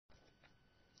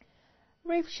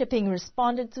Reef Shipping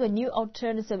responded to a new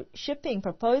alternative shipping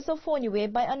proposal for Niue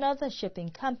by another shipping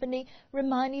company,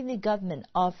 reminding the government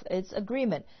of its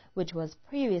agreement, which was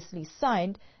previously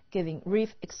signed, giving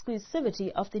Reef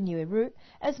exclusivity of the Niue route,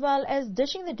 as well as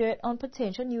dishing the dirt on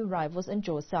potential new rivals in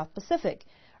Jaws South Pacific.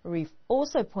 Reef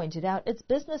also pointed out its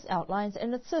business outlines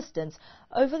and assistance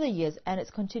over the years and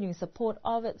its continuing support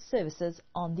of its services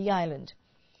on the island.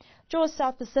 Jaws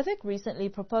South Pacific recently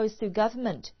proposed to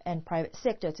government and private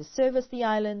sector to service the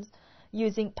islands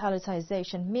using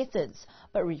palletization methods,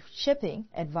 but Reef Shipping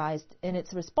advised in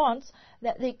its response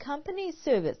that the company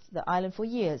serviced the island for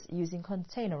years using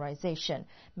containerization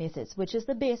methods, which is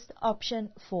the best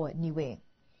option for Niue.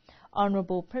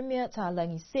 Honourable Premier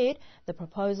Talangi said the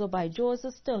proposal by Jaws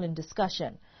is still in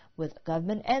discussion with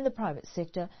government and the private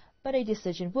sector, but a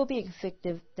decision will be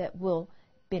effective that will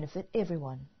benefit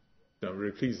everyone. I'm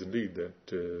very pleased indeed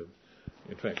that,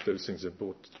 in fact, those things are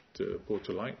brought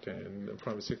to light, and the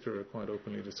private sector are quite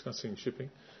openly discussing shipping.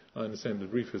 I understand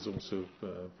that Reef has also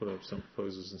put up some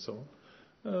proposals and so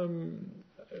on.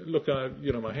 Look,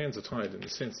 my hands are tied in the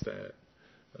sense that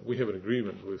we have an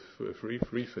agreement with Reef.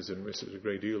 Reef has invested a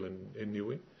great deal in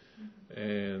Niue,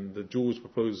 and the Jaws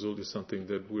proposal is something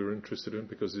that we're interested in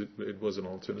because it was an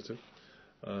alternative.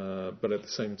 But at the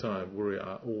same time, we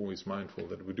are always mindful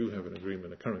that we do have an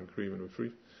agreement, a current agreement with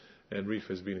Reef, and Reef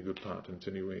has been a good partner to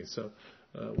Niue. So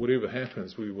whatever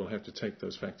happens, we will have to take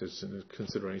those factors into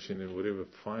consideration in whatever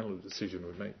final decision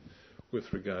we make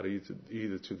with regard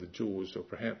either to the Jaws or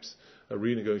perhaps a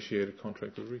renegotiated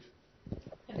contract with Reef.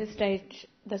 At this stage,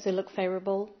 does it look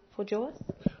favourable for Jaws?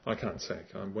 I can't say.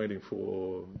 I'm waiting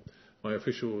for my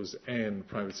officials and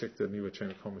private sector Niue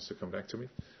Chamber of Commerce to come back to me.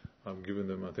 I'm giving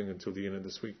them, I think, until the end of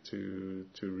this week to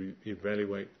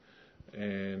evaluate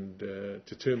and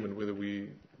determine whether we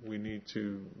need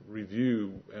to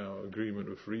review our agreement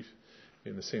with Reef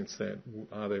in the sense that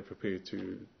are they prepared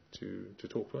to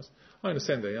talk to us. I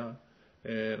understand they are,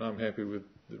 and I'm happy with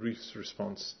the Reef's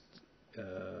response,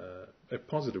 a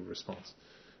positive response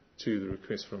to the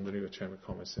request from the Niue Chamber of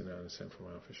Commerce, and I understand from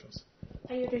our officials.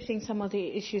 Are you addressing some of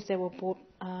the issues that were brought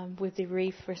with the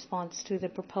Reef response to the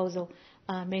proposal,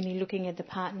 mainly looking at the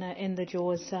partner in the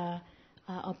Jaws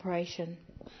operation?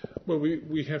 Well,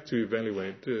 we have to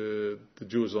evaluate the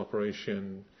Jaws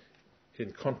operation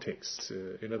in context.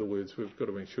 In other words, we've got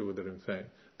to make sure that, in fact,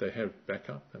 they have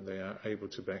backup and they are able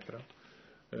to back it up.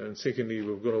 And secondly,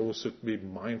 we've got to also be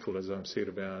mindful, as I've said,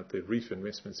 about the Reef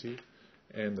investments here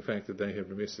and the fact that they have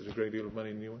invested a great deal of money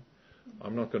in Niue.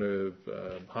 I'm not going to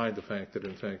hide the fact that,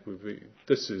 in fact,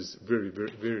 this is very,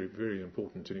 very, very, very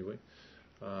important to Niue.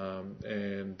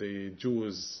 And the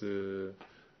Jaws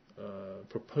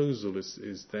proposal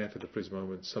is that at the present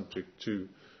moment, subject to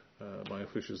my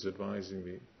officials advising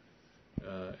me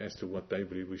as to what they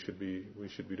believe we should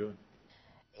be doing.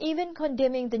 Even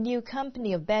condemning the new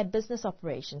company of bad business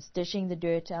operations, dishing the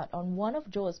dirt out on one of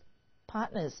Jaws'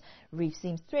 partners, Reef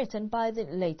seems threatened by the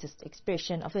latest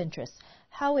expression of interest.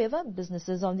 However,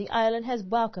 businesses on the island has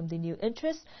welcomed the new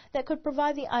interest that could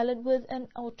provide the island with an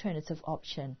alternative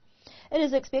option. It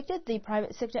is expected the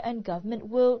private sector and government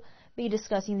will be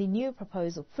discussing the new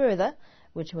proposal further,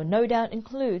 which will no doubt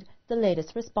include the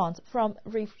latest response from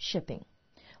Reef Shipping.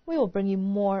 We will bring you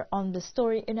more on this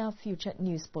story in our future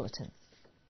news bulletins.